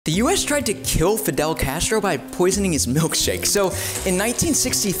The US tried to kill Fidel Castro by poisoning his milkshake. So in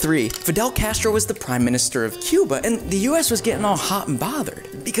 1963, Fidel Castro was the prime minister of Cuba, and the US was getting all hot and bothered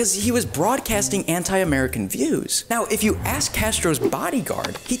because he was broadcasting anti-American views. Now, if you ask Castro's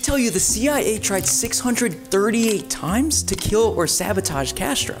bodyguard, he'd tell you the CIA tried 638 times to kill or sabotage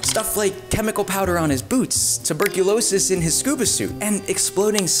Castro. Stuff like chemical powder on his boots, tuberculosis in his scuba suit, and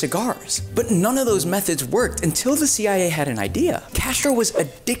exploding cigars. But none of those methods worked until the CIA had an idea. Castro was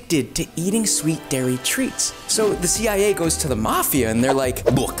addicted to eating sweet dairy treats. So the CIA goes to the mafia and they're like,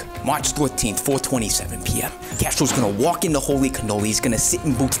 look, March 14th, 4:27 p.m. Castro's gonna walk into Holy Cannoli, he's gonna sit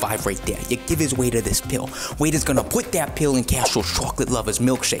in booth 5 right there. You give his waiter this pill. Waiter's gonna put that pill in Castro's chocolate lover's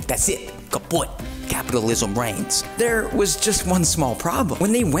milkshake. That's it. Kaput. Capitalism reigns. There was just one small problem.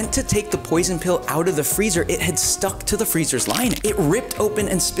 When they went to take the poison pill out of the freezer, it had stuck to the freezer's lining. It ripped open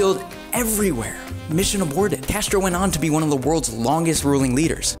and spilled everywhere. Mission aborted. Castro went on to be one of the world's longest ruling leaders.